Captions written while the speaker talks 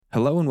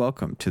Hello and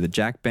welcome to the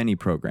Jack Benny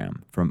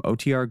program from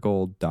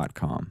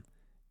OTRGold.com.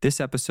 This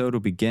episode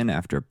will begin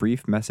after a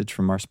brief message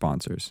from our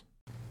sponsors.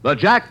 The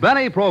Jack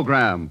Benny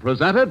program,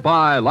 presented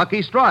by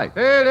Lucky Strike.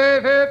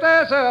 Lucky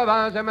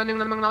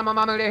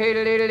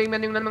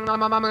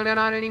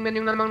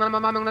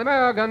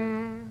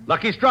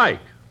Strike,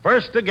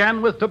 first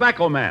again with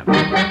Tobacco Man.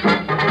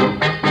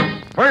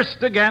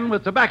 First again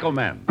with Tobacco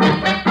Man.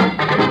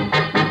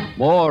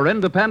 More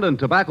independent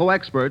tobacco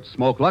experts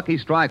smoke Lucky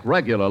Strike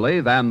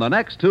regularly than the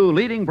next two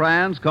leading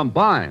brands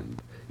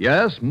combined.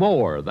 Yes,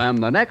 more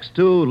than the next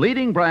two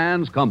leading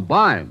brands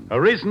combined.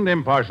 A recent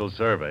impartial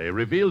survey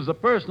reveals the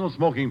personal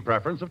smoking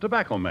preference of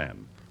tobacco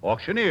men,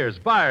 auctioneers,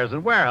 buyers,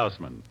 and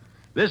warehousemen.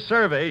 This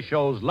survey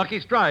shows Lucky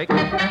Strike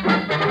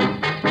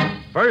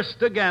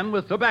first again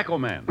with tobacco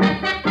men.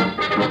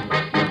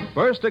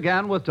 First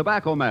again with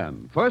Tobacco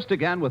Men. First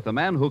again with the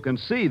men who can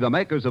see the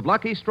makers of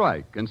Lucky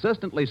Strike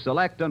consistently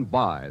select and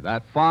buy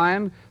that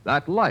fine,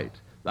 that light,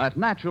 that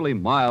naturally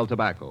mild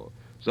tobacco.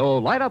 So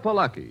light up a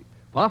Lucky.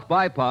 Puff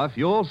by puff,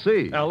 you'll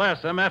see.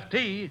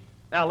 LSMFT.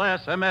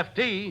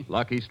 LSMFT.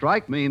 Lucky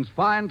Strike means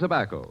fine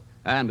tobacco.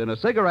 And in a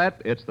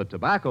cigarette, it's the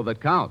tobacco that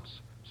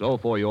counts. So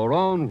for your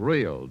own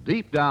real,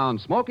 deep-down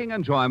smoking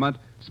enjoyment,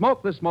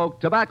 smoke the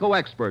smoke tobacco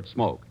expert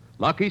smoke.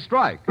 Lucky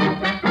Strike.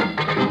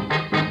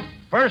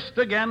 First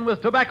again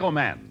with Tobacco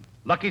Man.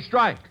 Lucky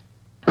Strike.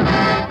 The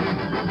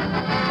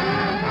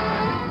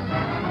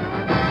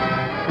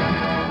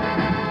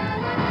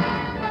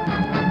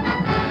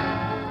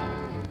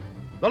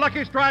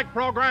Lucky Strike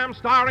program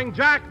starring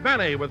Jack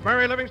Benny with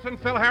Mary Livingston,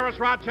 Phil Harris,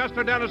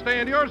 Rochester, Dennis Day,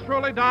 and yours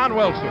truly, Don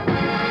Wilson.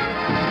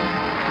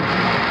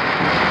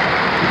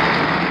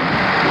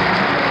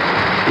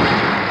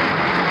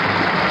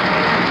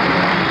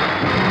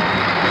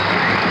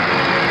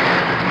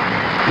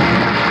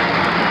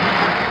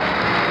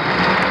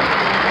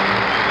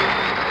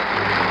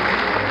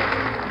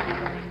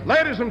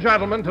 Ladies and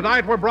gentlemen,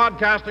 tonight we're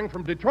broadcasting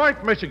from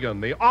Detroit,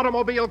 Michigan, the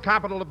automobile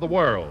capital of the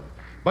world.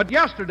 But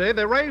yesterday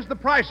they raised the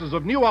prices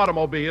of new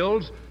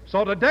automobiles,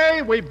 so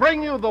today we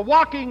bring you the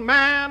walking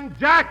man,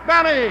 Jack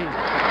Benny.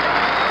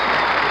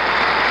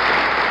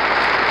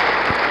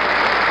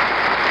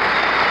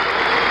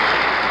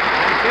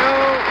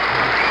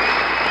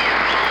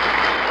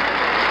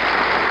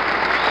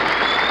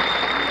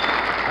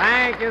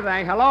 Thank you.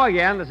 Thank you. Hello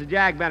again. This is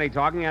Jack Benny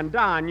talking. And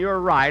Don, you're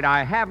right.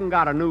 I haven't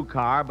got a new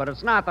car, but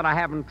it's not that I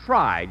haven't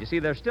tried. You see,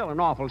 there's still an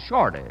awful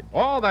shortage.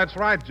 Oh, that's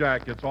right,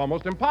 Jack. It's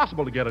almost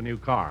impossible to get a new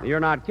car. You're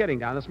not kidding,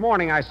 Don. This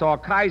morning I saw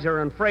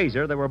Kaiser and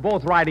Fraser. They were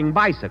both riding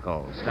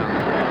bicycles.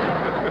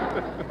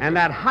 And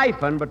that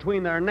hyphen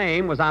between their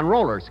name was on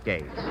roller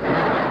skates.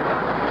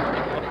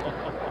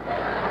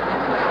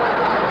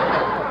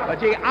 But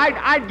gee,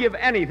 I'd give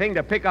anything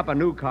to pick up a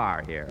new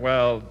car here.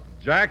 Well,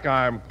 Jack,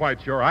 I'm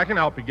quite sure I can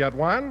help you get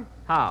one.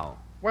 How?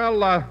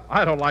 Well,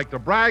 I don't like to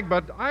brag,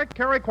 but I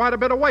carry quite a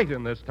bit of weight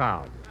in this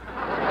town.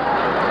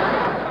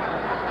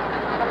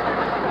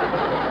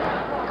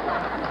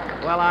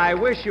 Well, I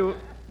wish you...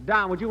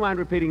 Don, would you mind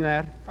repeating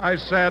that? I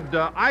said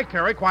I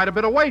carry quite a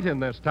bit of weight in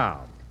this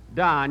town.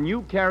 Don,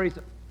 you carry...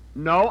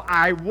 No,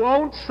 I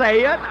won't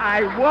say it.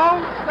 I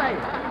won't say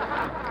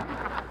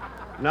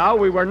it. No,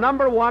 we were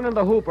number one in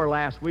the Hooper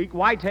last week.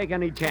 Why take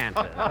any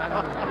chances?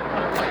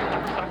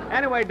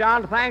 Anyway,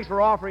 Don, thanks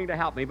for offering to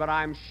help me, but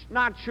I'm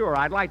not sure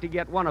I'd like to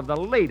get one of the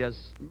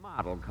latest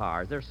model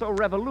cars. They're so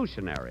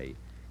revolutionary.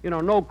 You know,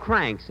 no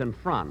cranks in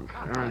front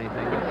or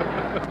anything.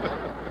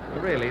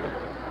 Really.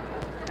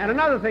 And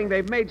another thing,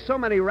 they've made so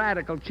many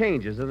radical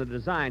changes in the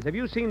designs. Have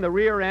you seen the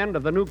rear end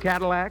of the new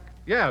Cadillac?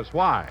 Yes,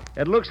 why?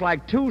 It looks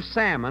like two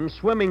salmon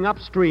swimming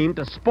upstream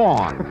to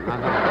spawn.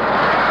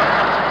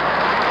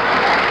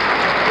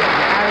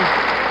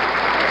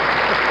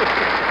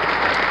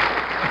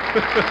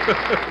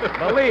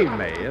 Believe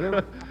me. You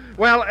know?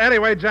 Well,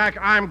 anyway, Jack,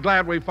 I'm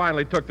glad we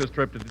finally took this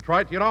trip to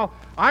Detroit. You know,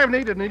 I've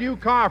needed a new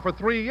car for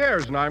 3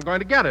 years, and I'm going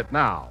to get it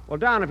now. Well,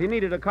 Don, if you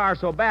needed a car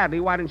so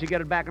badly, why didn't you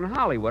get it back in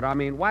Hollywood? I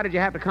mean, why did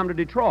you have to come to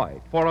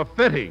Detroit? For a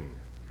fitting.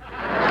 Oh,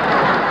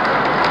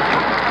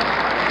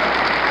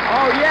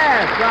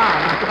 yes,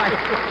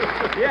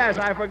 Don. Yes,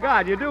 I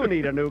forgot. You do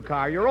need a new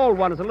car. Your old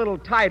one is a little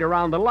tight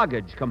around the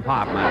luggage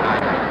compartment.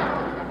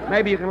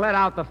 Maybe you can let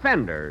out the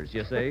fenders,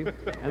 you see.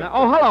 And,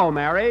 oh, hello,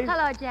 Mary.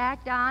 Hello,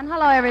 Jack, Don.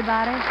 Hello,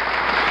 everybody.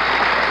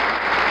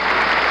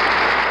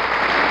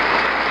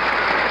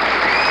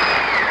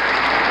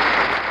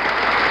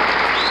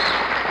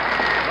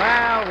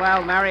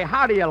 Well, Mary,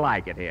 how do you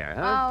like it here,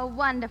 huh? Oh,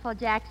 wonderful,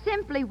 Jack.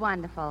 Simply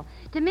wonderful.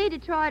 To me,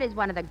 Detroit is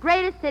one of the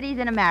greatest cities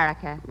in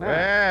America.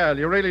 Well,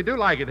 you really do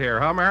like it here,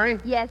 huh, Mary?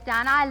 Yes,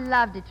 Don, I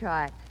love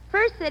Detroit.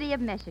 First city of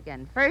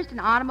Michigan. First in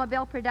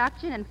automobile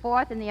production and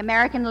fourth in the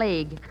American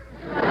League. Gee,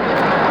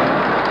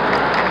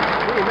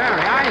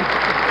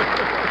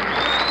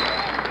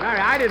 Mary,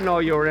 I didn't know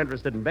you were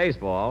interested in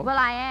baseball. Well,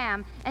 I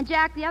am. And,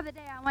 Jack, the other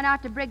day I went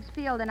out to Briggs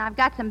Field, and I've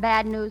got some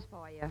bad news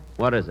for you.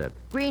 What is it?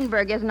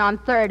 Greenberg isn't on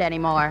third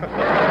anymore.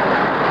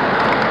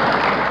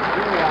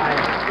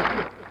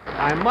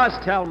 I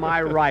must tell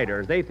my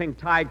writers, they think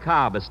Ty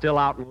Cobb is still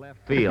out in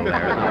left field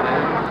there.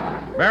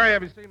 Mary,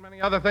 have you seen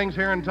many other things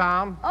here in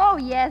town? Oh,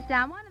 yes,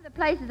 Don. One of the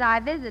places I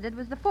visited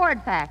was the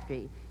Ford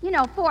factory. You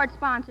know, Ford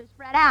sponsors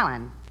Fred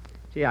Allen.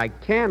 Gee, I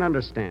can't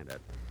understand it.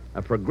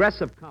 A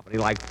progressive company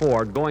like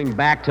Ford going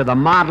back to the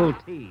Model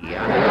T.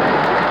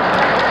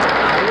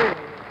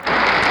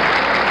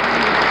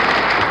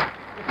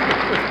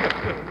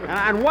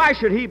 And why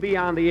should he be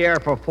on the air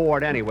for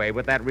Ford anyway?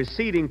 With that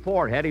receding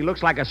forehead, he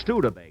looks like a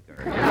Studebaker.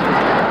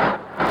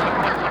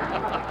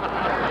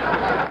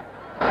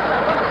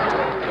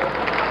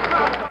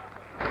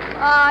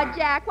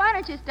 Jack, why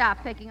don't you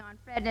stop picking on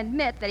Fred and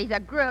admit that he's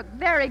a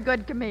very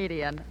good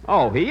comedian?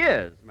 Oh, he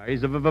is.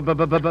 He's a very good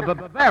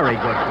comedian.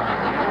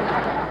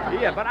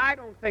 Yeah, but I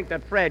don't think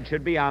that Fred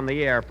should be on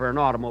the air for an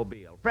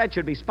automobile. Fred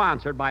should be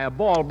sponsored by a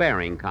ball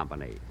bearing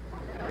company.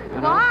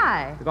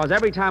 Why? Because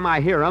every time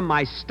I hear him,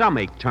 my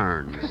stomach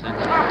turns.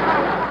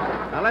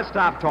 Now, let's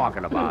stop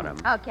talking about him.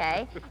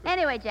 Okay.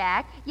 Anyway,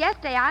 Jack,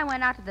 yesterday I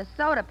went out to the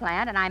soda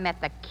plant and I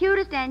met the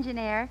cutest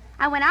engineer.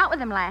 I went out with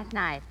him last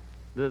night.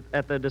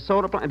 At the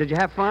soda plant? Did you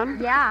have fun?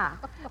 Yeah.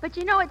 But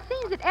you know, it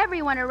seems that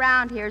everyone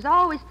around here is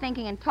always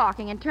thinking and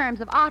talking in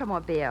terms of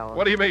automobiles.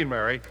 What do you mean,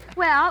 Mary?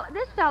 Well,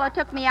 this fellow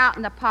took me out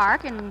in the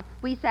park and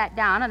we sat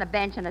down on a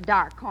bench in a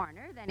dark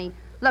corner. Then he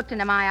looked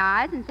into my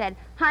eyes and said,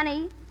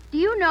 "Honey, do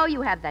you know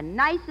you have the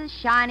nicest,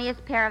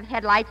 shiniest pair of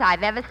headlights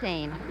I've ever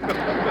seen?"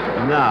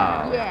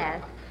 No.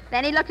 Yes.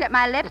 Then he looked at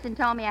my lips and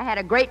told me I had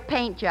a great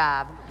paint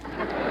job.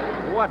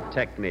 What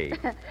technique?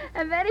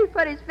 And then he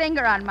put his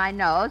finger on my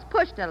nose,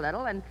 pushed a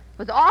little, and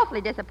was awfully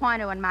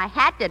disappointed when my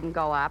hat didn't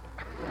go up.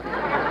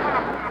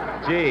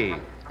 Gee.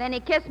 Then he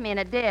kissed me, and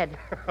it did.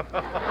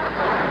 Well,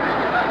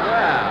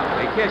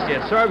 he kissed you.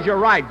 It serves you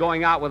right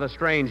going out with a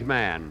strange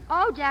man.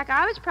 Oh, Jack,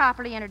 I was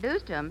properly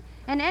introduced to him.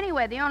 And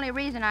anyway, the only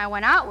reason I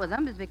went out with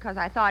him is because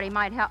I thought he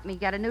might help me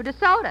get a new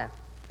DeSoto.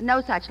 No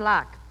such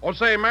luck. Oh,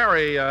 say,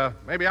 Mary,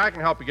 maybe I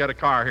can help you get a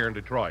car here in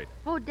Detroit.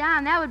 Oh,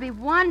 Don, that would be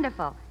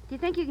wonderful. Do you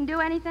think you can do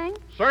anything?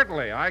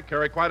 Certainly. I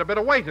carry quite a bit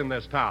of weight in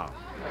this town.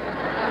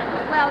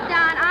 Well,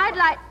 Don, I'd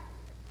like...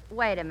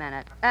 Wait a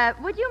minute.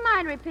 Would you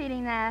mind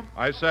repeating that?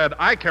 I said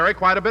I carry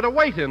quite a bit of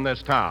weight in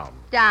this town.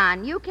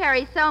 Don, you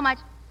carry so much...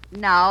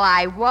 No,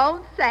 I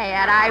won't say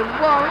it. I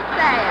won't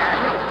say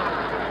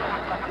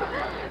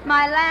it.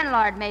 My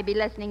landlord may be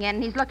listening in,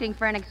 and he's looking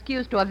for an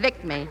excuse to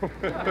evict me.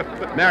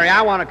 Mary,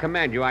 I want to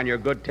commend you on your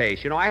good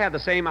taste. You know, I had the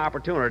same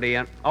opportunity,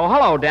 and... Oh,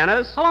 hello,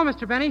 Dennis. Hello,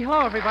 Mr. Benny.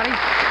 Hello, everybody.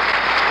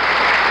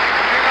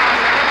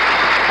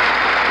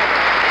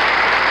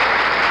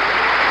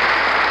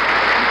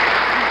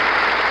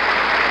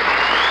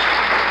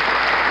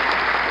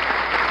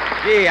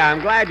 Gee, I'm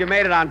glad you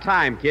made it on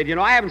time, kid. You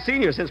know, I haven't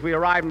seen you since we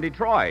arrived in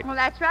Detroit. Well,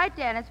 that's right,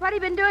 Dennis. What have you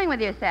been doing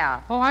with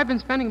yourself? Oh, I've been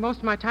spending most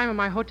of my time in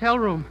my hotel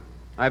room.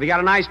 Have you got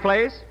a nice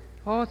place?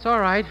 Oh, it's all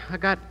right. I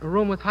got a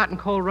room with hot and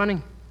cold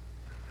running.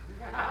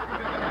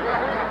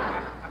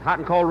 Hot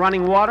and cold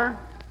running water?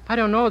 I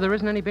don't know. There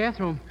isn't any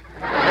bathroom.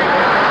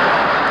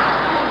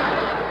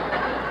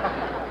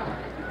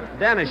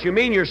 Dennis, you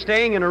mean you're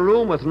staying in a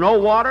room with no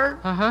water?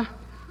 Uh-huh.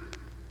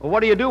 Well, what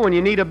do you do when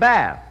you need a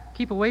bath?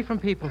 Keep away from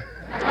people.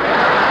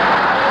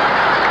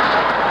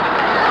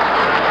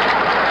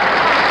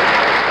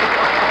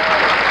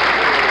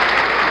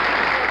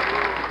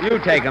 You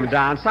take him,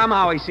 Don.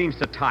 Somehow he seems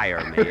to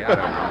tire me.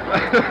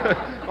 I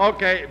don't know.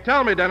 Okay,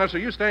 tell me, Dennis, are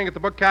you staying at the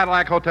Book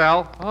Cadillac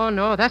Hotel? Oh,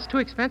 no, that's too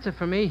expensive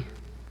for me.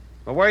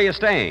 Well, where are you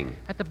staying?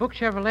 At the Book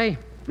Chevrolet.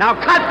 Now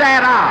cut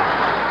that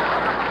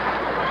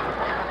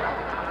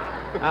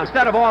out! Now,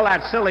 instead of all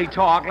that silly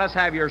talk, let's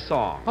have your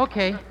song.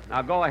 Okay.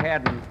 Now go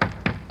ahead and...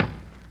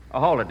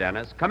 Oh, hold it,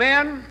 Dennis. Come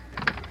in.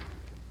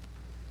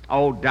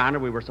 Oh, Donna,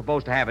 we were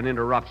supposed to have an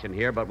interruption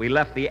here, but we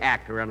left the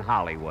actor in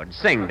Hollywood.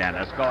 Sing,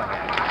 Dennis. Go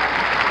ahead.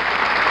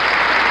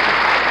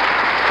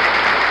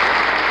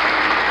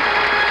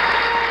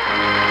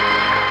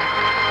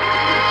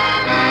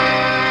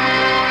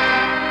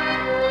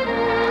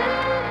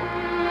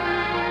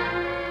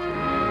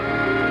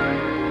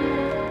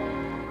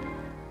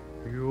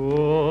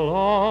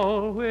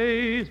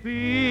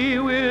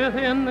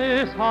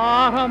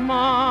 Heart of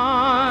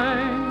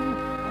mine,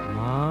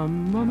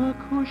 Mama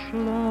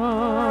Makushla,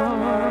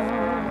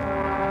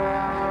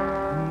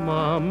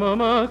 Mama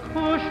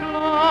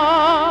Makushla,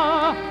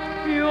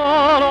 you'll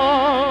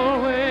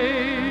always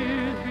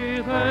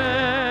be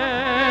there.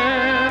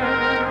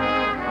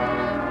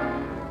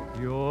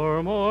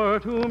 You're more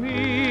to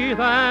me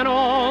than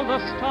all the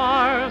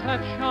stars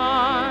that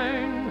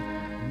shine,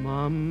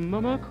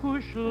 Mama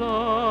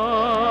Makushla.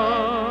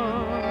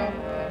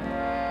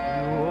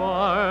 You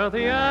are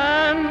the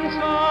answer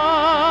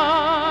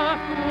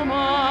to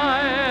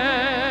my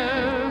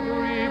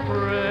every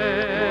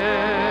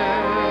prayer.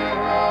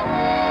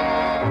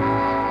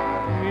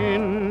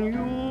 In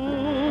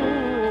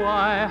you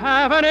I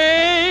have an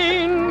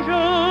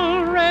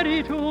angel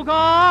ready to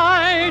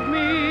guide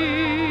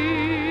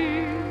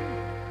me,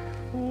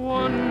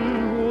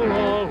 one who'll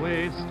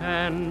always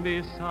stand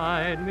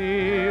beside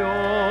me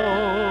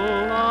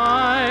all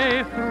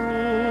life through.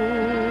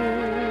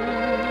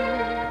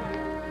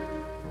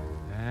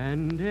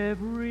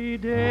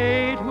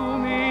 to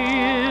me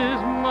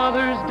is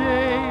Mother's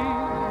Day.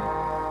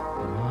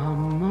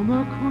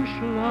 Mama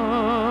kushla,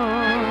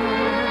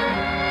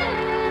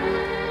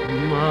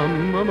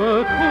 Mama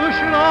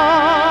kushla,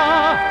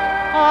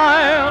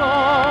 I'll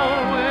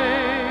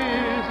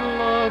always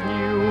love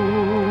you.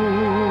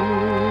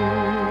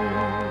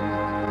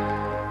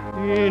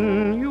 In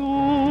you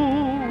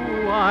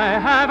I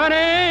have an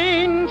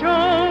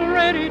angel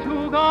ready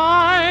to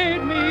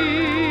guide me,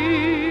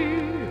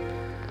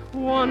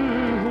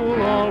 one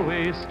who'll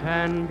always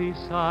stand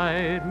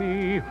beside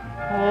me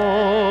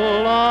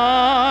all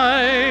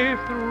life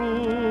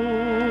through.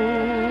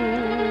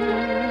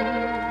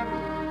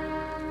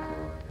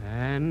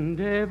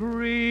 And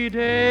every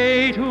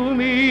day to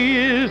me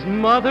is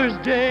Mother's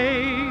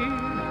Day.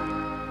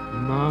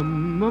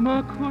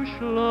 Mama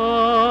kushla,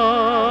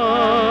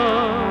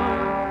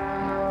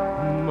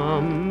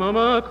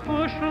 Mama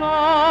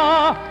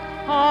kushla,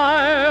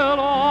 I'll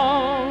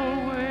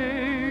always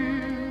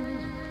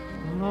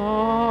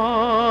love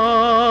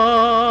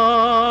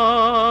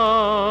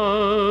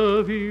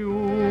you.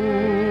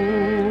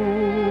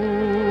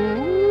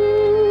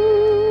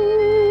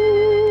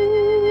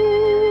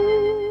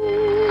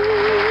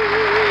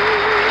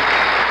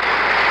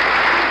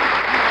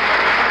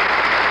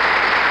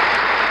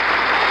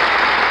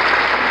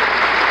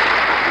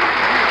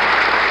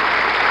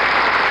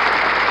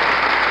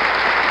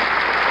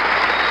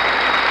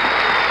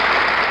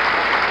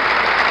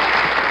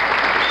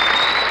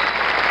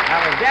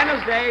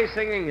 Dennis Day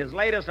singing his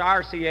latest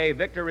RCA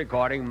Victor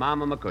recording,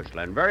 Mama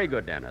McCushla. And very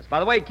good, Dennis. By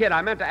the way, kid,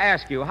 I meant to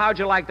ask you, how'd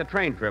you like the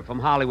train trip from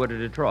Hollywood to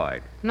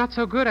Detroit? Not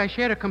so good. I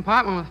shared a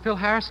compartment with Phil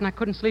Harris, and I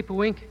couldn't sleep a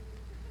wink.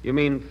 You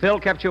mean Phil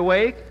kept you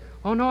awake?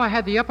 Oh, no, I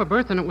had the upper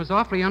berth, and it was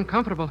awfully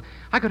uncomfortable.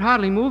 I could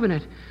hardly move in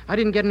it. I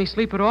didn't get any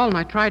sleep at all, and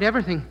I tried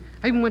everything.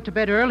 I even went to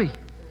bed early.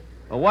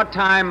 Well, what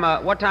time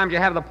did you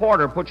have the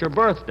porter put your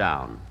berth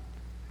down?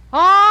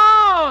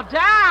 Oh,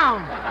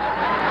 down!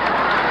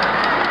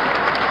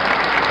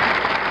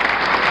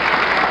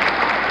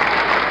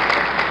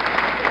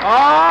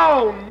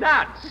 Oh,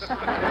 nuts!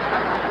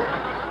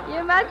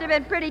 You must have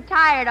been pretty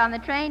tired on the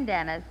train,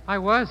 Dennis. I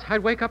was.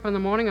 I'd wake up in the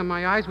morning, and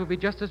my eyes would be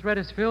just as red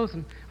as Phil's,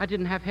 and I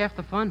didn't have half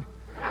the fun.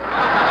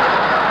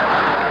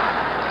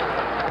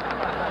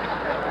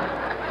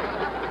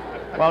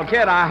 Well,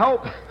 kid, I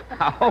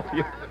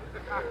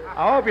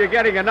hope you're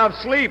getting enough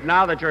sleep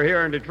now that you're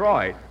here in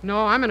Detroit.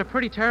 No, I'm in a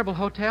pretty terrible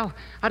hotel.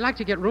 I'd like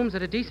to get rooms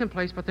at a decent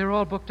place, but they're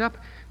all booked up.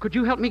 Could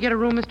you help me get a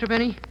room, Mr.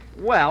 Benny?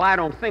 Well, I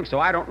don't think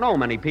so. I don't know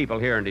many people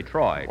here in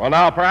Detroit. Well,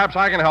 now, perhaps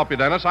I can help you,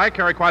 Dennis. I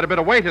carry quite a bit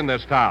of weight in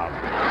this town.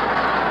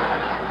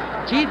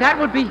 Gee, that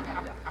would be...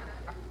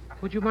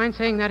 Would you mind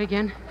saying that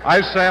again?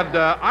 I said,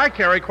 I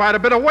carry quite a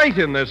bit of weight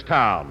in this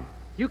town.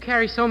 You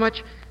carry so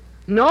much...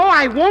 No,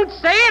 I won't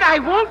say it. I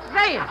won't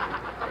say it.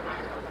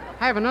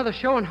 I have another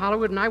show in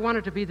Hollywood, and I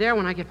wanted to be there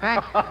when I get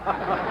back.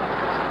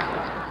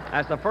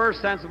 That's the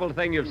first sensible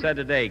thing you've said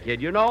today,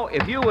 kid. You know,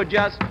 if you would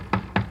just...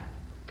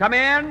 Come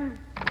in.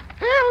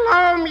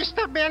 Hello,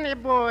 Mr. Benny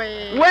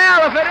boy.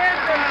 Well, if it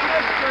isn't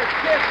Mr.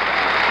 Kitzel.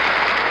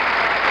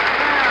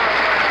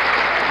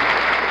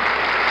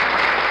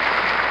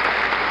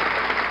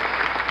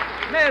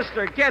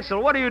 Mr.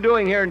 Kitzel, what are you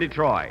doing here in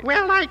Detroit?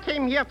 Well, I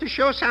came here to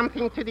show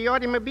something to the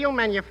automobile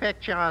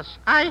manufacturers.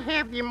 I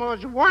have the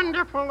most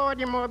wonderful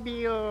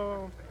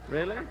automobile.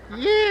 Really?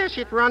 Yes,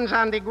 it runs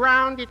on the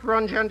ground, it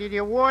runs under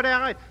the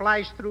water, it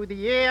flies through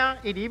the air,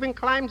 it even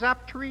climbs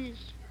up trees.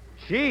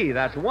 Gee,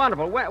 that's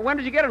wonderful. When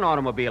did you get an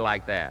automobile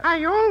like that?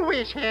 I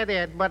always had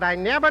it, but I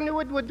never knew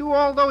it would do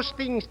all those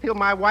things till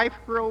my wife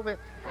drove it.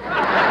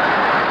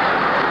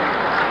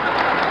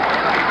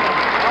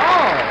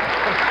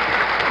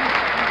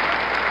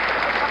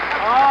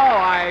 Oh,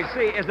 I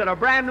see. Is it a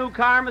brand new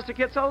car, Mr.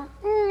 Kitzel?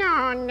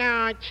 No,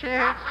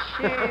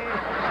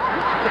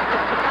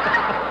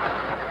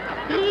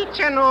 it's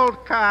an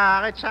old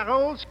car. It's a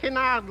Rolls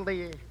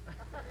Canardly.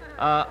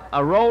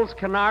 A Rolls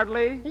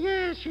Canardly?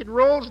 Yes, it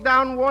rolls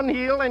down one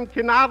hill and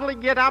can hardly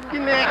get up the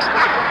next.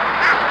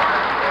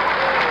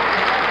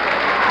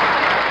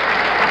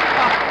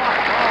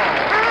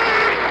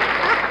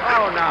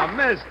 Oh, now,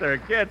 Mr.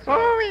 Kitzel.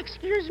 Oh,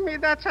 excuse me.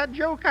 That's a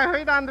joke I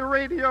heard on the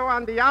radio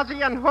on the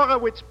Ozzie and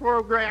Horowitz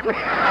program. So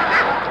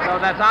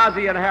that's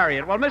Ozzie and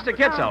Harriet. Well, Mr.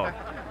 Kitzel,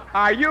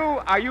 are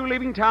you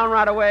leaving town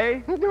right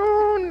away?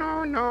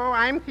 No.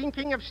 I'm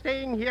thinking of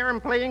staying here and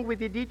playing with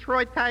the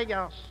Detroit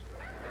Tigers.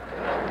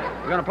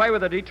 You're going to play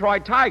with the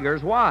Detroit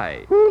Tigers?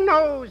 Why? Who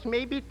knows?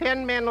 Maybe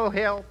 10 men will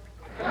help.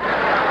 Now,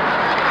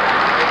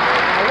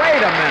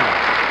 wait a minute.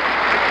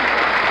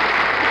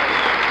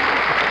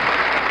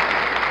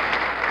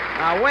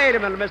 Now, wait a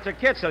minute, Mr.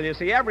 Kitzel. You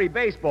see, every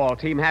baseball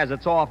team has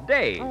its off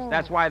days. Oh.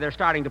 That's why they're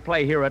starting to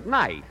play here at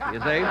night, you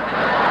see.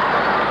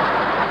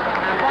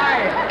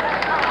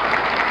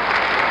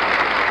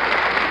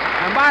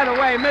 And by the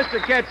way, Mr.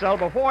 Kitzel,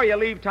 before you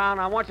leave town,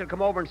 I want you to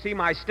come over and see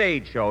my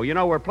stage show. You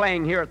know, we're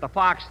playing here at the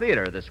Fox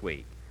Theater this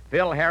week.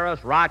 Phil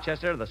Harris,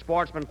 Rochester, the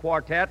Sportsman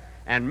Quartet,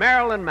 and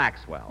Marilyn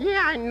Maxwell.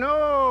 Yeah, I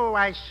know.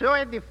 I saw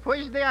it the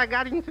first day I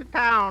got into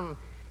town.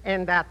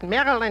 And that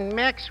Marilyn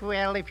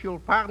Maxwell, if you'll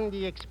pardon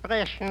the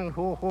expression,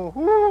 hoo, hoo,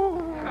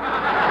 hoo.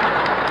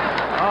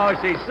 Oh,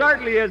 she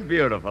certainly is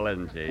beautiful,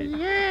 isn't she?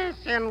 Yes,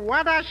 and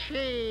what a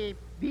shape.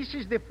 This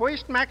is the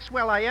first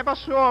Maxwell I ever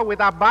saw with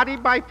a body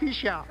by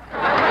Fisher.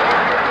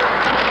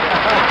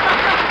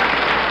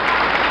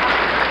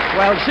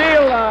 Well,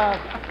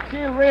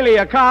 she'll really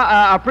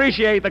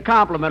appreciate the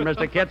compliment,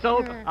 Mr.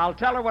 Kitzel. I'll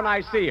tell her when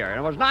I see her. And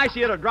it was nice of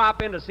you to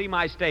drop in to see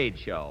my stage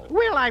show.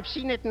 Well, I've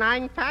seen it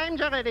 9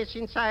 times already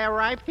since I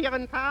arrived here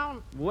in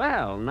town.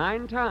 Well,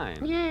 9 times.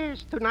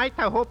 Yes, tonight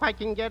I hope I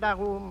can get a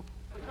room.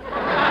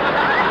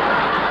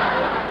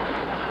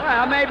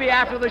 Well, maybe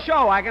after the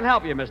show I can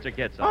help you, Mr.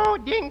 Kitzel. Oh,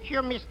 thank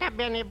you, Mr.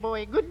 Benny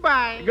Boy.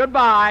 Goodbye.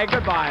 Goodbye,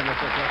 Mr.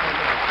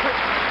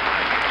 Kitzel.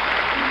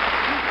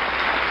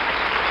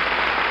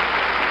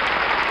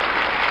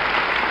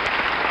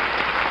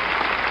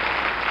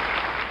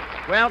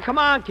 Well, come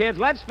on, kids.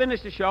 Let's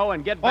finish the show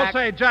and get back. Oh,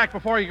 say, Jack,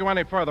 before you go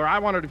any further, I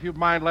wondered if you'd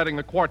mind letting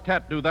the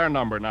quartet do their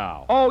number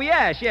now. Oh,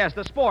 yes,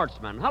 the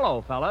sportsmen.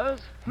 Hello, fellas.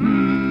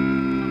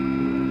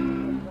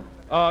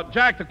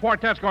 Jack, the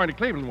quartet's going to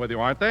Cleveland with you,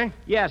 aren't they?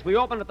 Yes, we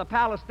opened at the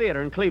Palace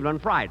Theater in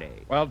Cleveland Friday.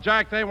 Well,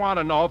 Jack, they want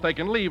to know if they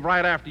can leave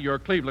right after your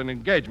Cleveland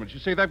engagements.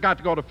 You see, they've got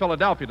to go to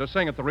Philadelphia to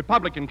sing at the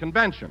Republican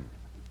convention.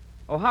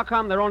 Oh, how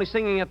come they're only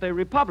singing at the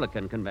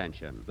Republican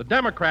convention? The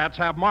Democrats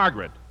have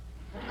Margaret.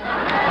 Oh,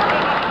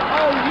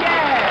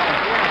 yes.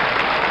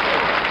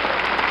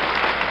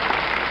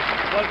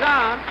 Well,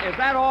 Don, is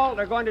that all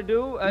they're going to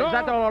do? No. Is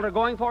that all they're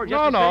going for?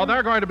 No,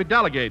 they're going to be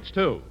delegates,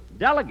 too.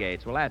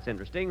 Delegates? Well, that's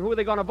interesting. Who are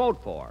they going to vote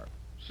for?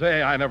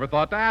 Say, I never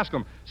thought to ask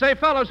them. Say,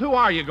 fellas, who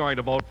are you going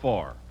to vote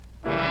for?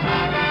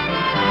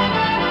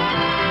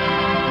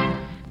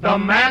 The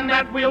man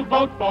that we'll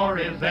vote for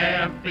is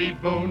F.B.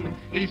 Boone.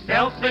 He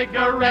sells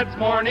cigarettes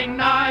morning,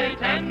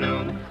 night, and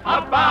noon.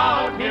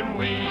 About him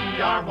we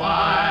are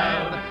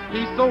wild.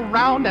 He's so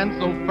round and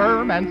so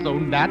firm and so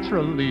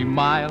naturally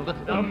mild.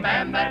 The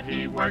man that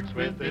he works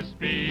with is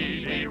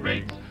Speedy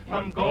Riggs.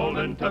 From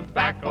golden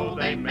tobacco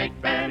they make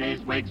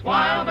Benny's wigs.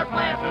 While they're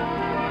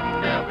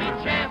planting, they'll be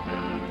chanting.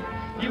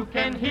 You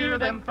can hear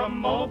them from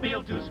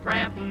Mobile to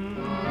Scranton.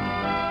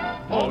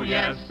 Oh,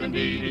 yes,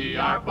 indeedy,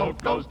 our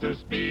vote goes to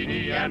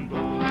Speedy and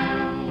Boone.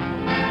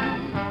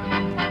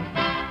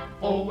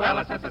 Oh,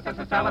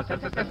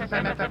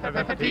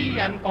 L-S-S-S-S-L-S-S-S-S-M-F-F-F-T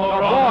and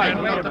four. Oh, boys,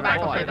 and wait no a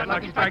tobacco minute, say that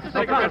Lucky Strike's a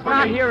cigarette. It's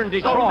not here in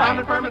Detroit. So round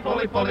and firm and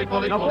fully.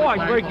 No, boys,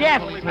 we're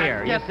guests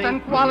here, you Yes, see.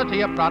 and quality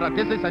of product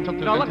is essential to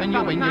No, look,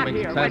 continuing fellas, not your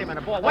here. success. Wait a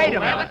minute, boy. Wait a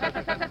minute.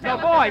 No,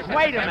 boys,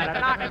 wait a minute.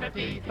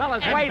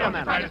 Fellas, wait a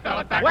minute. Wait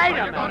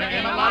a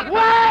minute.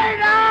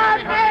 Wait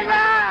a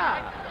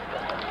minute!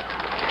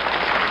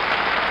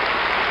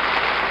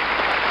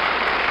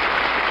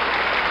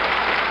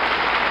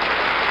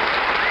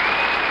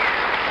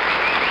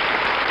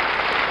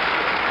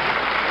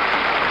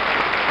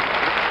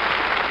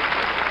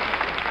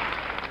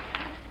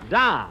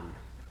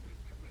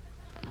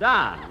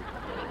 Don.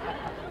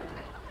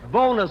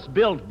 Bonus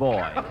built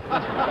boy.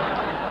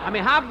 I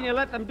mean, how can you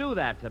let them do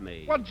that to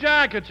me? Well,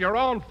 Jack, it's your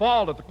own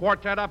fault that the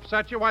quartet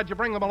upset you. Why'd you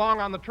bring them along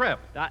on the trip?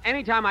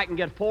 Anytime I can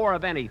get 4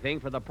 of anything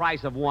for the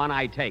price of 1,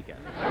 I take it.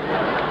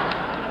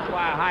 That's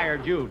why I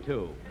hired you,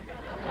 too.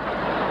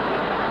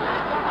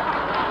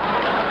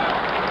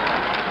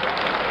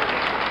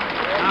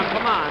 Now,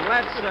 come on,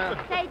 let's...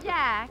 Say,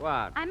 Jack.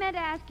 What? I meant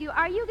to ask you,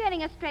 are you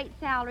getting a straight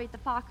salary at the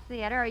Fox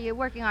Theater, or are you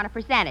working on a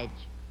percentage?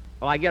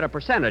 Well, I get a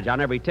percentage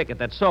on every ticket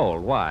that's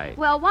sold. Why?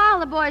 Well, while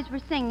the boys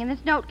were singing,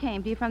 this note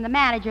came to you from the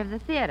manager of the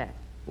theater.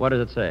 What does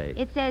it say?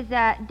 It says,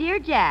 Dear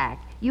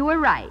Jack, you were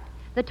right.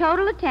 The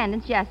total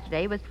attendance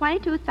yesterday was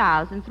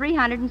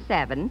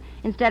 22,307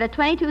 instead of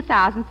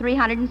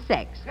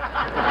 22,306.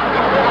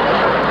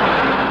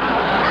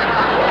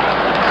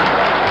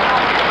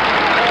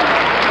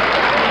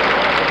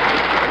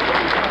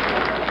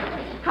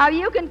 How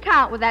you can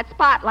count with that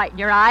spotlight in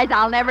your eyes,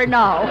 I'll never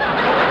know.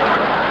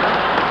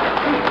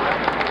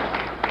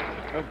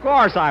 Of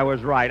course I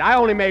was right. I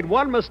only made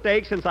one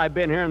mistake since I've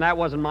been here, and that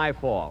wasn't my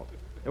fault.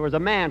 There was a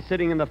man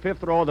sitting in the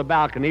 5th row of the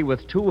balcony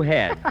with 2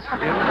 heads.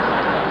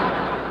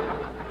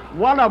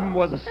 One of them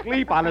was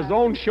asleep on his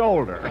own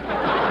shoulder.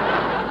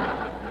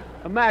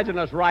 Imagine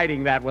us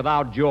writing that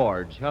without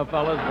George, huh,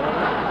 fellas?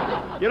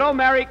 You know,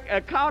 Mary,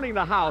 counting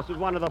the house was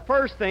one of the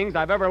first things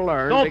I've ever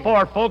learned. So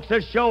far, folks,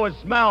 this show is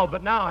smell,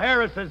 but now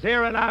Harris is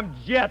here and I'm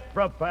jet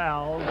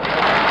propelled. Turn it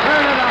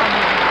on.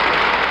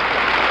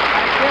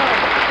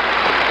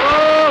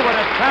 Oh, what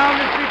a town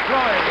is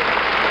Detroit.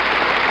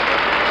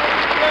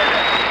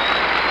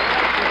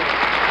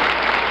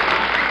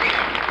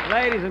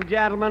 Ladies and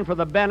gentlemen, for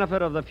the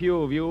benefit of the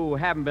few of you who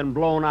haven't been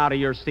blown out of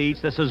your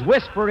seats, this is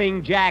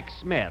Whispering Jack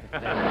Smith.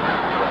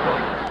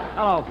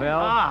 Hello, Phil.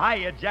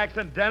 Hiya,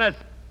 Jackson Dennis.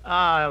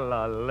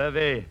 Hello,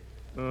 Livy.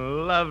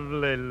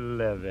 Lovely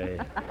Livy.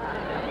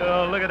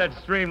 Oh, look at that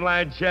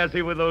streamlined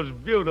chassis with those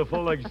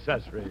beautiful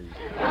accessories.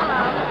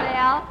 Hello,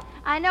 Phil.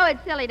 I know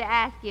it's silly to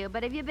ask you,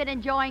 but have you been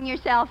enjoying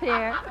yourself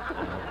here?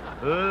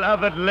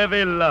 Love it,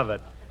 Livy, love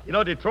it. You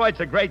know, Detroit's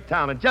a great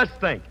town, and just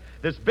think,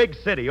 This big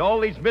city, all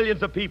these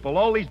millions of people,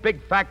 all these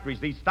big factories,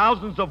 these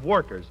thousands of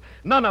workers,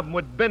 none of them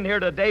would have been here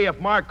today if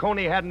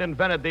Marconi hadn't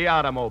invented the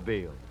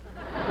automobile.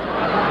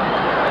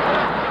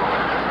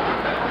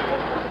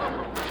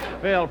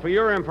 Phil, for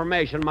your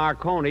information,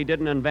 Marconi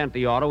didn't invent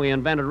the auto. He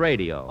invented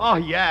radio. Oh,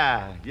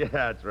 yeah. Yeah,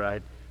 that's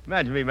right.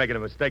 Imagine me making a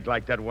mistake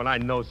like that when I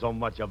know so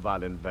much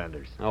about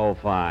inventors. Oh,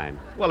 fine.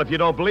 Well, if you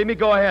don't believe me,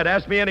 go ahead.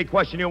 Ask me any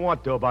question you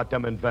want to about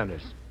them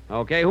inventors.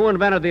 Okay, who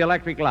invented the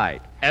electric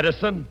light?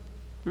 Edison.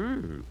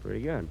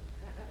 Pretty good.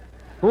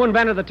 Who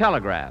invented the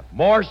telegraph?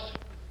 Morse.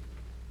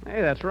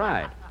 Hey, that's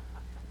right.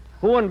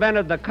 Who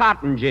invented the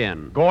cotton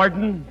gin?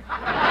 Gordon.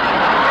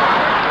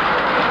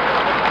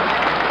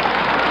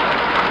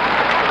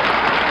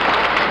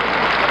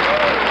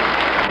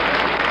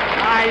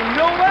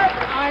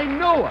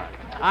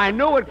 I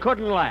knew it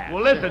couldn't last.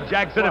 Well, listen,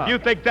 Jackson, if you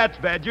think that's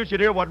bad, you should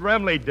hear what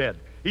Remley did.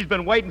 He's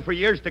been waiting for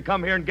years to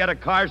come here and get a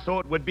car so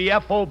it would be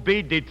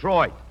F.O.B.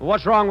 Detroit.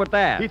 What's wrong with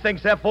that? He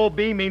thinks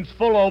F.O.B. means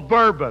full o'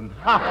 bourbon.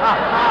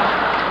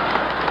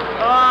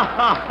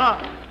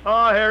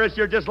 Oh, Harris,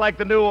 you're just like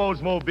the new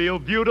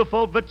Oldsmobile.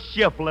 Beautiful but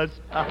shiftless.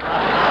 Look,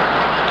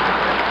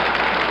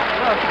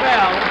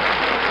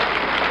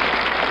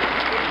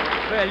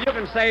 Phil, you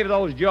can save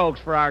those jokes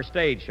for our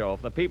stage show.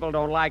 If the people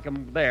don't like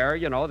them there,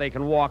 they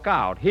can walk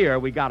out. Here,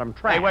 we got them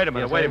trapped. Hey, wait a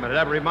minute.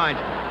 That reminds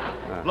me.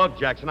 Look,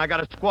 Jackson, I got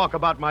a squawk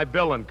about my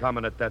billing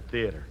coming at that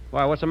theater.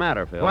 Why, what's the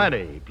matter, Phil?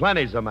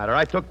 Plenty's the matter.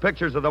 I took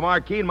pictures of the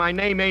marquee, and my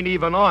name ain't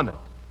even on it.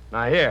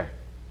 Now, here,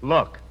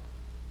 look.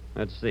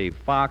 Let's see.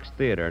 Fox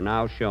Theater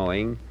now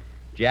showing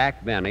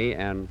Jack Benny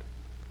and...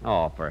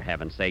 Oh, for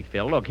heaven's sake,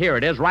 Phil. Look, here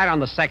it is, right on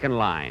the second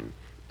line.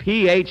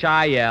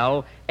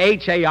 Philharris.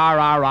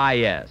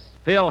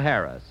 Phil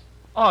Harris.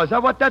 Oh, is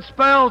that what that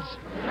spells?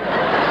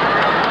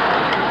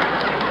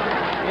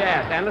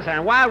 Yes, and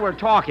listen, while we're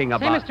talking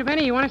about... Say, Mr.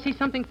 Benny, you want to see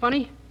something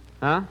funny?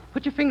 Huh?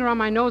 Put your finger on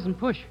my nose and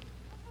push.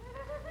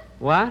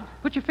 What?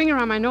 Put your finger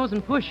on my nose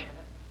and push.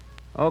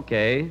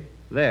 Okay,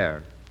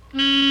 there.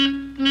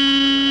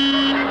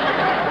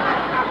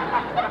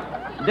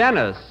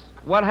 Dennis,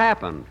 what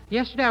happened?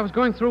 Yesterday I was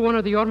going through one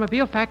of the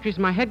automobile factories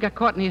and my head got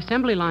caught in the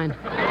assembly line.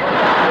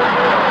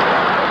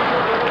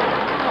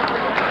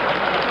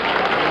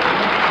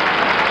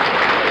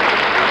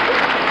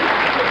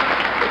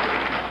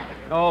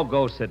 Oh,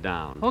 go sit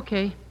down.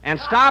 Okay. And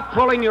stop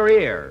pulling your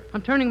ear.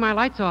 I'm turning my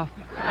lights off.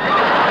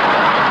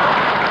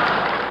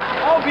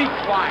 Oh, be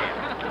quiet.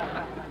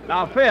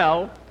 Now,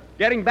 Phil,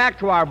 getting back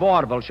to our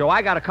vaudeville show,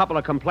 I got a couple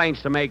of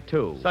complaints to make,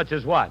 too. Such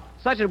as what?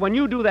 Such as when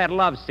you do that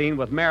love scene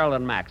with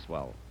Marilyn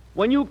Maxwell.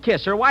 When you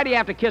kiss her, why do you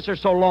have to kiss her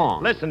so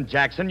long? Listen,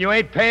 Jackson, you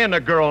ain't paying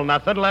the girl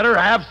nothing. Let her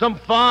have some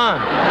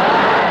fun.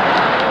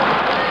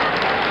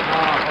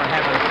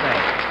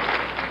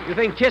 You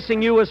think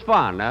kissing you is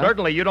fun, huh?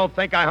 Certainly you don't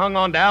think I hung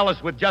on to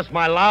Alice with just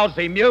my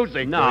lousy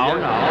music, No.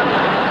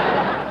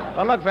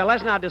 Well, look, Phil,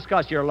 let's not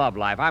discuss your love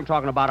life. I'm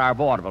talking about our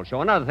vaudeville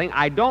show. Another thing,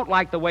 I don't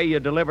like the way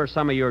you deliver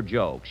some of your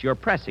jokes. You're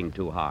pressing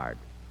too hard.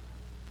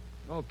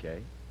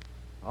 Okay.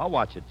 I'll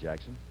watch it,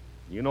 Jackson.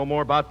 You know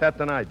more about that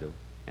than I do.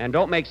 And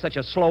don't make such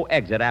a slow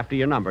exit after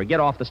your number.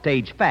 Get off the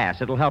stage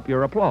fast. It'll help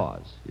your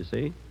applause, you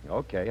see?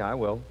 Okay, I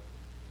will.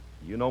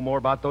 You know more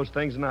about those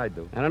things than I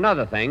do. And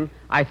another thing,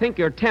 I think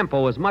your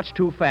tempo is much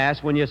too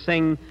fast when you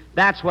sing,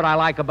 That's What I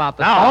Like About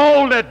the... Now,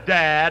 hold it,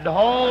 Dad.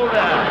 Hold it.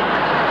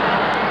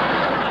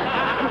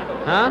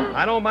 Huh?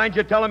 I don't mind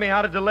you telling me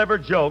how to deliver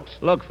jokes.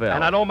 Look, Phil.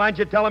 And I don't mind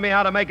you telling me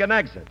how to make an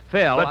exit.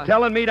 Phil... But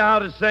telling me how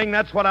to sing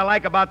That's What I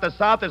Like About the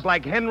South is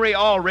like Henry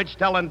Ulrich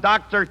telling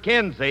Dr.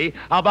 Kinsey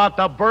about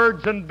the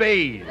birds and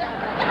bees. Phil,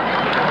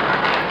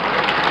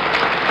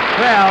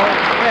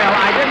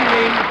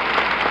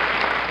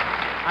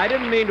 I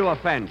didn't mean to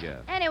offend you.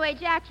 Anyway,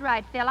 Jack's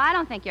right, Phil. I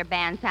don't think your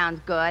band sounds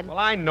good. Well,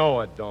 I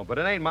know it don't, but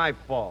it ain't my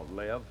fault,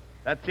 Liv.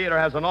 That theater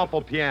has an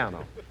awful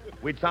piano.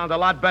 We'd sound a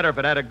lot better if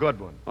it had a good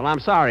one. Well,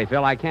 I'm sorry,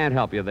 Phil. I can't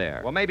help you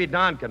there. Well, maybe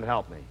Don can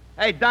help me.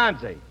 Hey,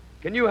 Donzie,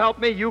 can you help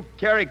me? You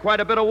carry quite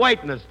a bit of weight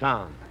in this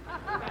town.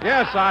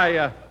 Yes,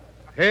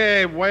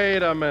 Hey,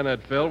 wait a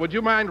minute, Phil. Would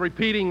you mind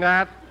repeating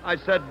that? I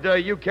said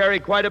you carry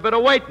quite a bit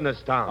of weight in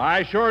this town.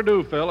 I sure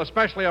do, Phil,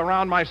 especially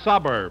around my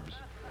suburbs.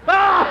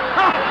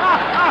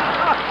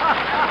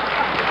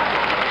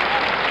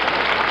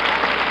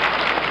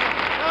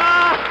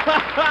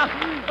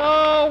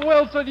 Oh,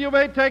 Wilson, you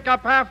may take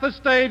up half the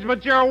stage,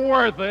 but you're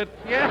worth it.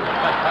 Yeah.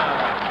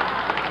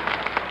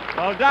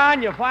 Well,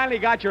 Don, you finally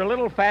got your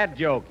little fat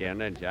joke in,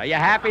 didn't you? Are you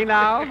happy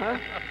now? Huh?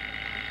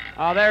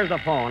 Oh, there's the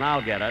phone.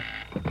 I'll get it.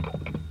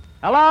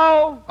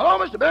 Hello? Hello,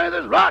 Mr. Benny.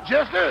 This is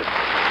Rochester.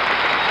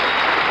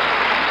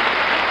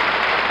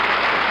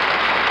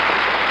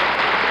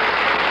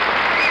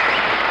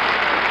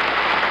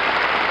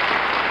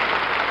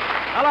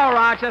 Hello,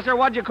 Rochester.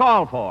 What'd you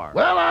call for?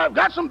 Well, I've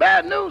got some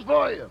bad news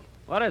for you.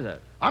 What is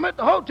it? I'm at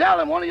the hotel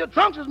and one of your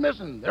trunks is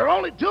missing. There are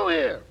only two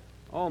here.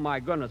 Oh, my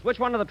goodness. Which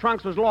one of the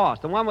trunks was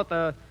lost? The one with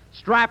the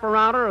strap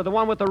around it or the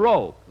one with the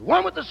rope? The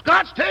one with the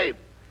Scotch tape.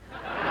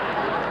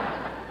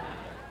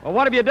 Well,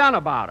 what have you done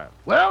about it?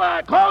 Well,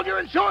 I called your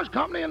insurance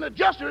company and the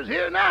adjuster is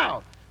here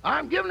now.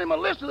 I'm giving him a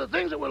list of the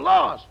things that were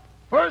lost.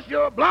 First,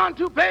 your blonde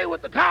toupee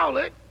with the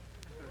cowlick.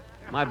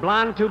 My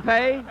blonde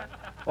toupee?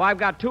 Oh, I've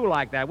got two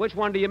like that. Which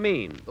one do you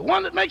mean? The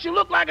one that makes you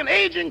look like an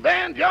aging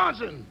Van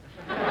Johnson.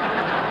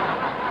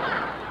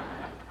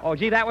 Oh,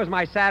 gee, that was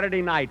my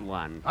Saturday night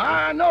one.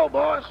 I know,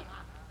 boss.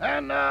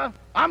 And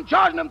I'm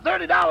charging him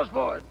 $30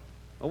 for it.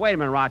 Oh, wait a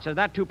minute, Rochester.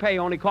 That toupee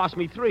only cost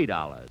me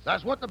 $3.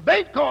 That's what the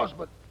bait cost,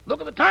 but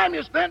look at the time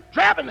you spent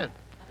trapping it.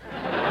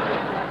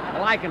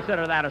 Well, I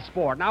consider that a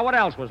sport. Now, what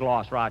else was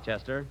lost,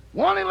 Rochester?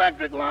 One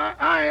electric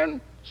iron,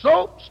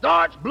 soap,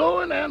 starch,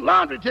 bluing, and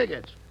laundry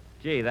tickets.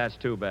 Gee, that's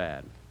too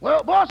bad.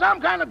 Well, boss,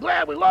 I'm kind of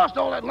glad we lost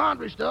all that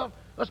laundry stuff,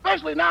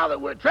 especially now that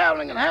we're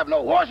traveling and have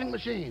no washing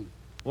machine.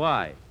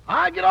 Why?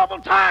 I get awful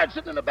tired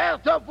sitting in a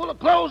bathtub full of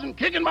clothes and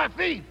kicking my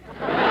feet.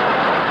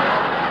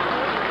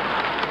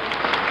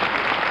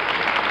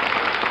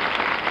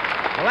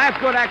 Well, that's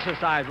good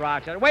exercise,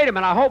 Rochester. Wait a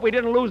minute. I hope we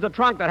didn't lose the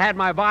trunk that had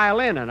my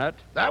violin in it.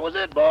 That was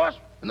it, boss.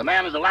 And the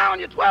man is allowing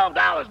you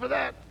 $12 for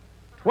that.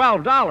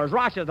 $12?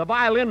 Rochester, the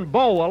violin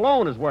bow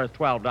alone is worth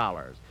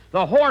 $12.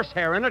 The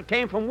horsehair in it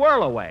came from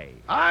Whirlaway.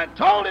 I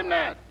told him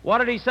that. What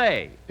did he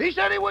say? He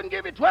said he wouldn't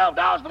give you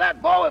 $12 for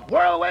that bow if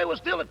Whirlaway was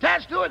still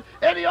attached to it,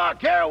 Eddie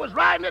Arcaro was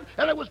riding it,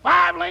 and it was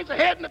 5 lengths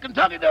ahead in the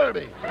Kentucky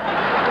Derby.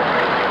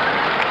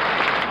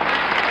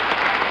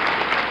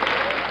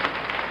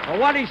 Well,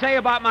 what did he say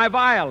about my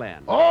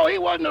violin? Oh, he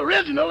wasn't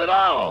original at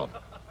all.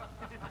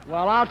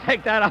 Well, I'll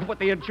take that up with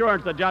the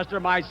insurance adjuster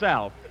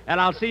myself,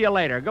 and I'll see you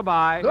later.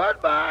 Goodbye.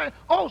 Goodbye.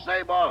 Oh,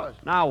 say, boss.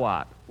 Now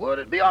what? Would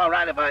it be all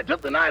right if I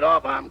took the night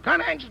off? I'm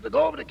kind of anxious to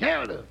go over to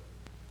Canada.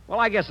 Well,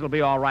 I guess it'll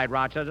be all right,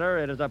 Rochester.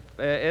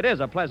 It is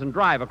a pleasant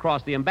drive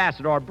across the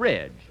Ambassador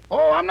Bridge.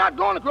 Oh, I'm not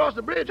going across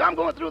the bridge. I'm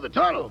going through the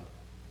tunnel.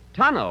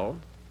 Tunnel?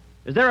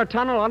 Is there a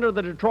tunnel under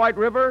the Detroit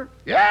River?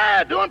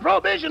 Yeah, during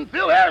Prohibition,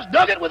 Phil Harris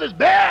dug it with his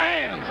bare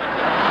hands.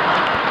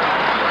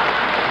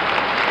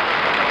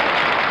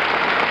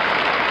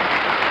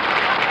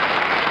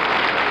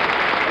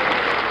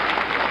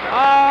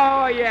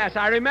 Oh, yes,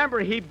 I remember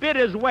he bit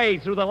his way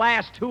through the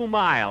last 2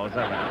 miles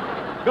of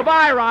it.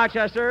 Goodbye,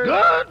 Rochester.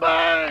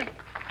 Goodbye.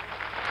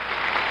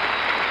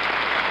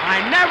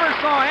 I never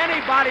saw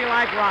anybody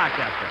like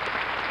Rochester.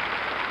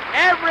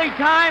 Every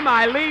time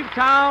I leave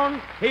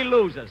town, he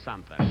loses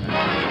something.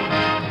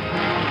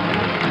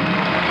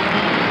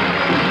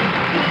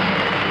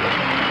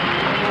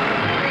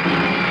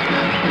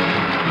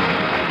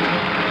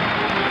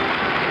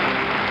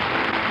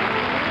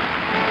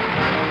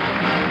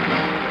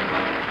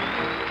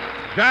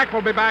 Jack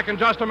will be back in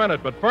just a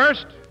minute, but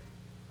first...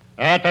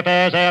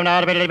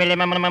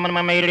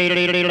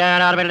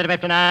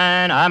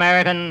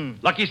 American.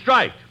 Lucky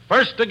Strike.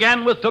 First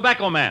again with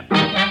Tobacco Man.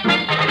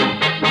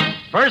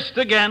 First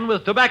again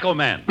with Tobacco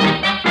Man.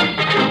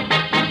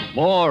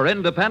 More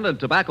independent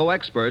tobacco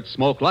experts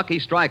smoke Lucky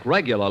Strike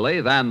regularly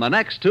than the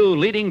next 2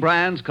 leading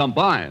brands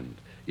combined.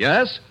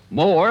 Yes,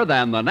 more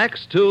than the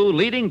next 2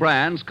 leading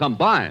brands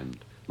combined.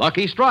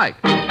 Lucky Strike.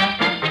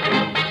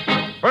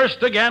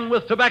 First again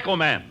with Tobacco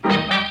Man.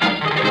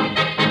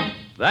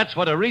 That's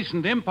what a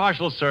recent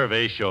impartial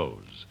survey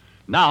shows.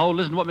 Now,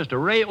 listen to what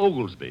Mr. Ray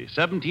Oglesby,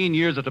 17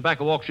 years a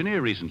tobacco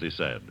auctioneer, recently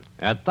said.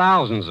 At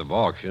thousands of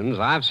auctions,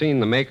 I've seen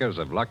the makers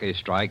of Lucky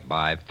Strike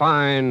buy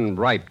fine,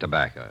 ripe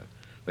tobacco.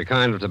 The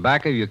kind of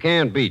tobacco you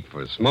can't beat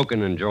for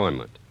smoking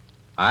enjoyment.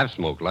 I've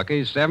smoked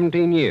Lucky's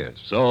 17 years.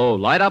 So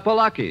light up a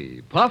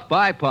Lucky. Puff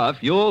by puff,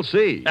 you'll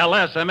see.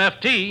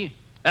 LSMFT.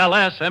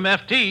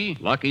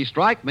 LSMFT. Lucky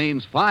Strike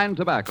means fine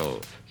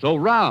tobacco. So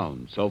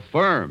round, so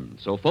firm,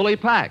 so fully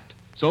packed,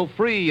 so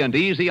free and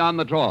easy on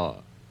the draw.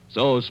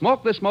 So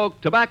smoke the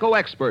smoke tobacco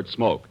experts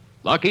smoke.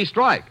 Lucky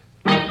Strike.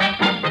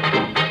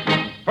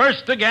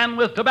 First again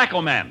with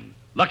Tobacco Man.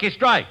 Lucky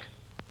Strike.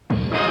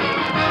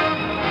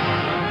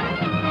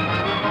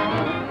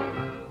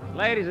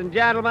 Ladies and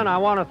gentlemen, I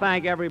want to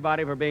thank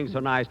everybody for being so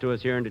nice to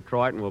us here in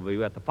Detroit, and we'll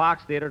be at the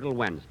Fox Theater till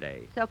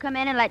Wednesday. So come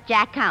in and let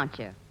Jack count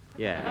you.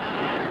 Yes.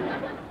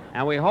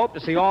 And we hope to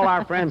see all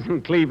our friends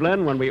in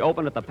Cleveland when we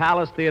open at the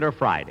Palace Theater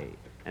Friday.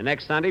 And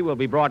next Sunday, we'll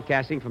be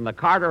broadcasting from the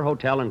Carter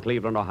Hotel in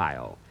Cleveland,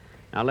 Ohio.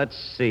 Now, let's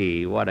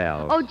see, what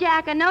else? Oh,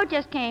 Jack, a note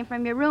just came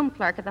from your room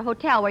clerk at the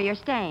hotel where you're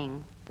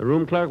staying. The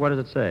room clerk, what does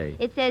it say?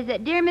 It says,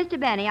 Dear Mr.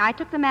 Benny, I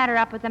took the matter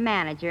up with the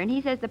manager, and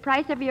he says the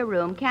price of your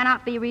room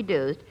cannot be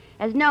reduced,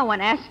 as no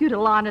one asked you to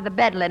launder the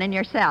bed linen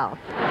yourself.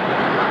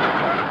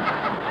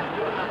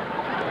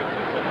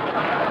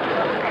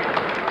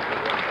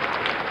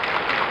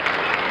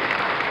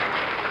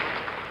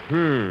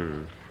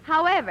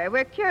 However,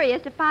 we're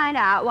curious to find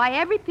out why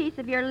every piece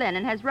of your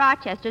linen has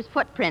Rochester's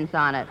footprints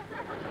on it.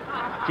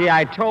 Gee,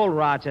 I told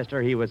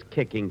Rochester he was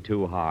kicking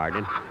too hard.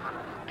 In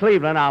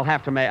Cleveland,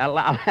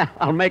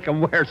 I'll make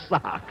him wear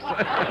socks.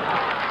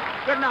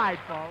 Good night,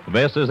 folks.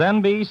 This is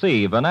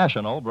NBC, the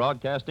national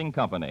broadcasting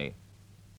company.